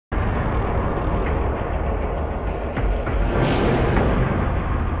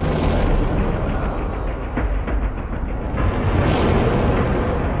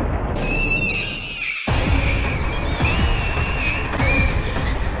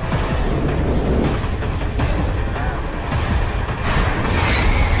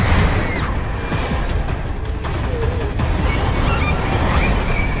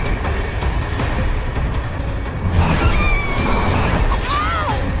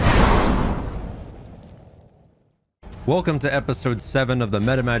Welcome to episode 7 of the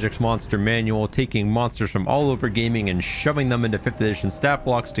MetaMagix Monster Manual, taking monsters from all over gaming and shoving them into 5th edition stat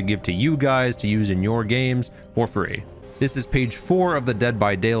blocks to give to you guys to use in your games for free. This is page 4 of the Dead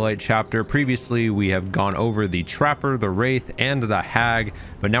by Daylight chapter. Previously, we have gone over the Trapper, the Wraith, and the Hag,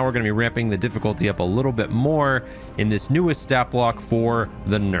 but now we're going to be ramping the difficulty up a little bit more in this newest stat block for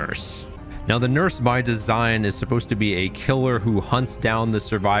the Nurse. Now, the Nurse by design is supposed to be a killer who hunts down the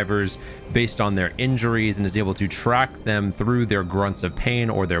survivors based on their injuries and is able to track them through their grunts of pain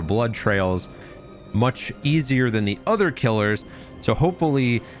or their blood trails much easier than the other killers. So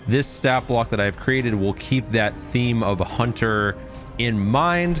hopefully this stat block that I've created will keep that theme of a hunter in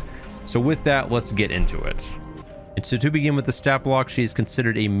mind. So with that, let's get into it. And so to begin with the stat block, she's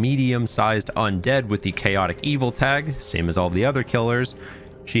considered a medium-sized undead with the chaotic evil tag, same as all the other killers.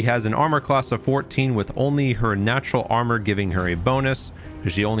 She has an armor class of 14 with only her natural armor giving her a bonus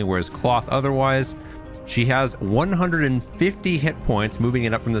because she only wears cloth otherwise. She has 150 hit points, moving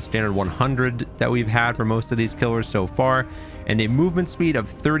it up from the standard 100 that we've had for most of these killers so far, and a movement speed of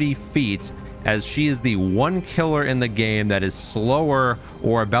 30 feet, as she is the one killer in the game that is slower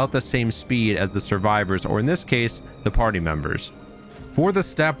or about the same speed as the survivors, or in this case, the party members. For the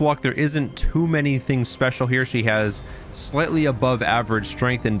stat block, there isn't too many things special here. She has slightly above average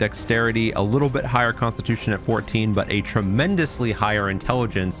strength and dexterity, a little bit higher constitution at 14, but a tremendously higher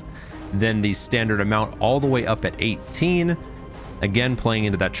intelligence than the standard amount, all the way up at 18. Again, playing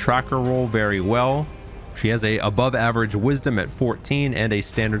into that tracker role very well. She has a above average wisdom at 14 and a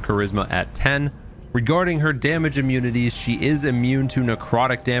standard charisma at 10. Regarding her damage immunities, she is immune to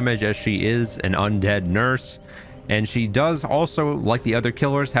necrotic damage as she is an undead nurse. And she does also, like the other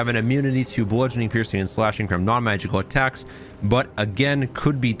killers, have an immunity to bludgeoning, piercing, and slashing from non-magical attacks, but again,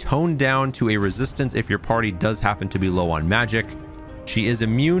 could be toned down to a resistance if your party does happen to be low on magic. She is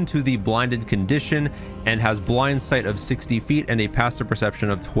immune to the blinded condition and has blind sight of 60 feet and a passive perception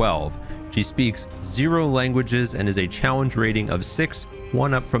of 12. She speaks 0 languages and is a challenge rating of 6,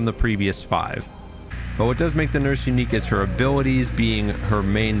 1 up from the previous 5. But what does make the Nurse unique is her abilities, being her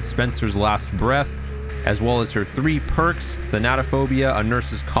main Spencer's Last Breath, as well as her 3 perks, Thanatophobia, A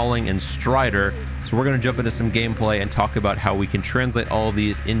Nurse's Calling, and Strider. So we're going to jump into some gameplay and talk about how we can translate all of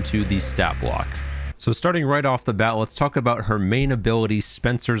these into the stat block. So starting right off the bat, let's talk about her main ability,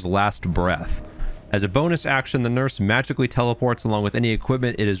 Spencer's Last Breath. As a bonus action, the Nurse magically teleports along with any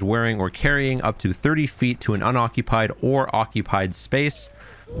equipment it is wearing or carrying up to 30 feet to an unoccupied or occupied space.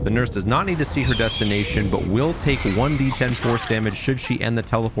 The Nurse does not need to see her destination, but will take 1d10 force damage should she end the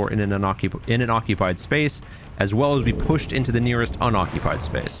teleport in an occupied space, as well as be pushed into the nearest unoccupied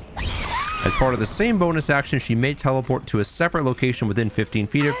space. As part of the same bonus action, she may teleport to a separate location within 15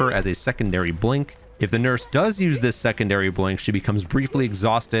 feet of her as a secondary blink. If the Nurse does use this secondary blink, she becomes briefly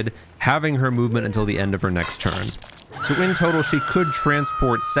exhausted, having her movement until the end of her next turn. So in total, she could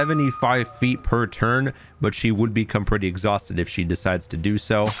transport 75 feet per turn, but she would become pretty exhausted if she decides to do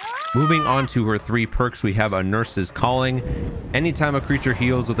so. Moving on to her 3 perks, we have A Nurse's Calling. Anytime a creature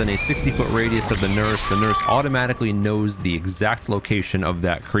heals within a 60-foot radius of the Nurse automatically knows the exact location of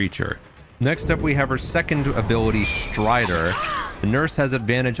that creature. Next up, we have her second ability, Strider. The Nurse has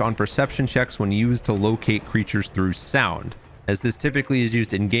advantage on perception checks when used to locate creatures through sound, as this typically is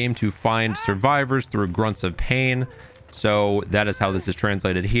used in-game to find survivors through grunts of pain. So that is how this is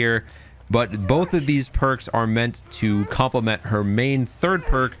translated here. But both of these perks are meant to complement her main 3rd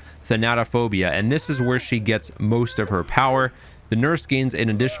perk, Thanatophobia, and this is where she gets most of her power. The Nurse gains an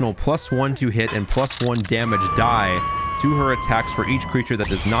additional +1 to hit and +1 damage die to her attacks for each creature that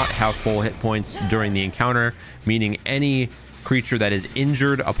does not have full hit points during the encounter, meaning any creature that is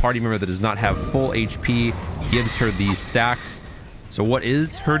injured, a party member that does not have full HP, gives her these stacks. So what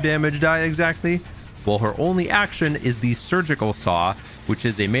is her damage die exactly? Well, her only action is the Surgical Saw, which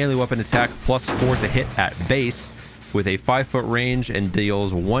is a melee weapon attack +4 to hit at base with a 5-foot range and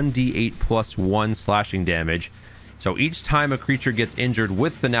deals 1d8 +1 slashing damage. So each time a creature gets injured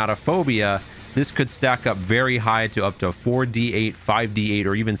with Thanatophobia, this could stack up very high to up to 4d8, 5d8,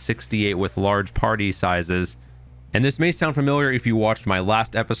 or even 6d8 with large party sizes. And this may sound familiar if you watched my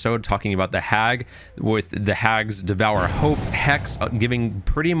last episode talking about the Hag, with the Hag's Devour Hope Hex giving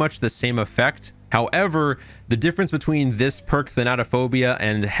pretty much the same effect. However, the difference between this perk, Thanatophobia,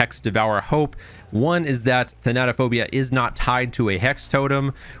 and Hex Devour Hope, one is that Thanatophobia is not tied to a Hex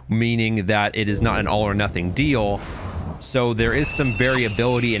totem, meaning that it is not an all or nothing deal. So there is some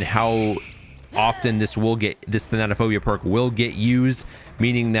variability in how often this Thanatophobia perk will get used,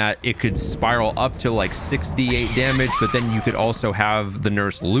 meaning that it could spiral up to like 68 damage, but then you could also have the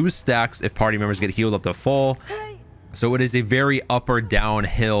Nurse lose stacks if party members get healed up to full. So it is a very up or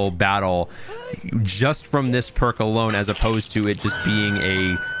downhill battle just from this perk alone, as opposed to it just being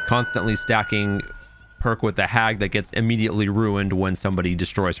a constantly stacking perk with the hag that gets immediately ruined when somebody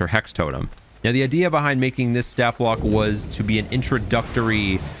destroys her hex totem. Now, the idea behind making this stat block was to be an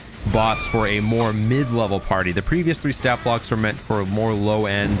introductory boss for a more mid-level party. The previous 3 stat blocks were meant for more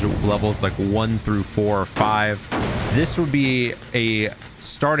low-end levels like 1 through 4 or 5. This would be a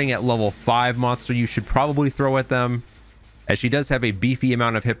starting at level 5 monster you should probably throw at them, as she does have a beefy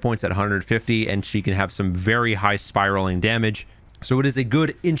amount of hit points at 150, and she can have some very high spiraling damage. So it is a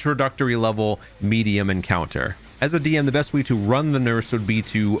good introductory level medium encounter. As a DM, the best way to run the nurse would be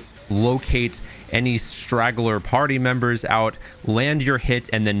to locate any straggler party members out, land your hit,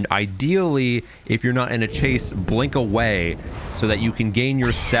 and then ideally, if you're not in a chase, blink away so that you can gain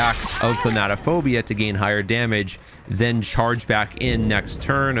your stacks of Thanatophobia to gain higher damage, then charge back in next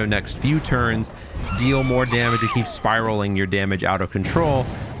turn or next few turns, deal more damage, and keep spiraling your damage out of control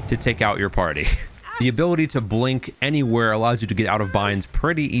to take out your party. The ability to blink anywhere allows you to get out of binds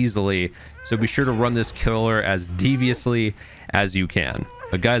pretty easily, so be sure to run this killer as deviously as you can.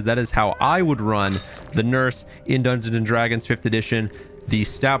 But guys, that is how I would run the nurse in Dungeons & Dragons 5th edition. The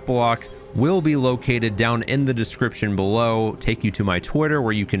stat block will be located down in the description below. Take you to my Twitter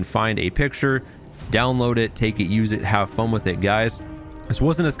where you can find a picture, download it, take it, use it, have fun with it, guys. This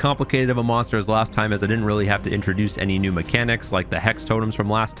wasn't as complicated of a monster as last time, as I didn't really have to introduce any new mechanics like the hex totems from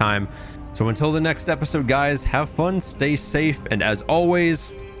last time. So until the next episode, guys, have fun, stay safe, and as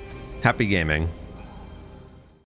always, happy gaming.